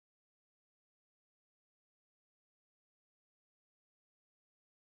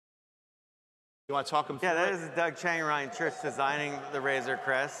You want to talk them through Yeah, that it? is Doug Chang and Ryan Church designing the Razor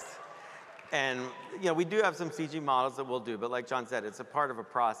Crest. And we do have some CG models that we'll do, but like John said, it's a part of a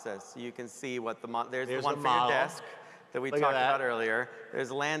process. You can see what there's the one for your desk that we talked about earlier.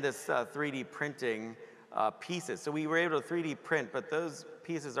 There's Landis 3D printing pieces. So we were able to 3D print, but those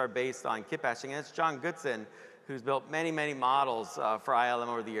pieces are based on kit bashing. And it's John Goodson, who's built many, many models for ILM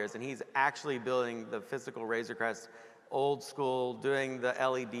over the years, and he's actually building the physical Razor Crest, old school, doing the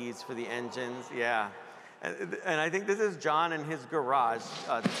LEDs for the engines, yeah. And I think this is John in his garage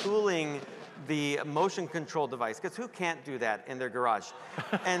tooling the motion control device, because who can't do that in their garage?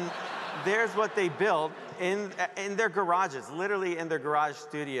 And there's what they built in their garages, literally in their garage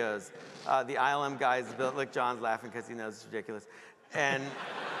studios. The ILM guys built, look, John's laughing because he knows it's ridiculous. And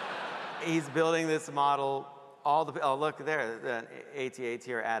he's building this model, oh, look there, the AT-AT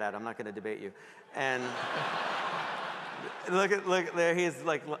or AT-AT, I'm not gonna debate you. And look there, he's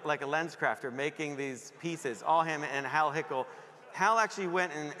like a lens crafter making these pieces, all him and Hal Hickel. Hal actually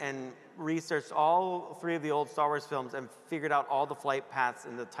went and researched all 3 of the old Star Wars films and figured out all the flight paths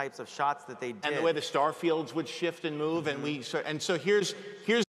and the types of shots that they did. And the way the star fields would shift and move, and so here's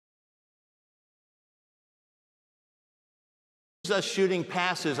us shooting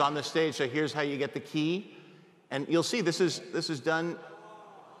passes on the stage. So here's how you get the key, and you'll see this is done.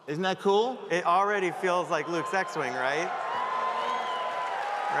 Isn't that cool? It already feels like Luke's X-Wing, right?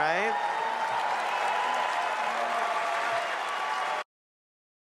 Right?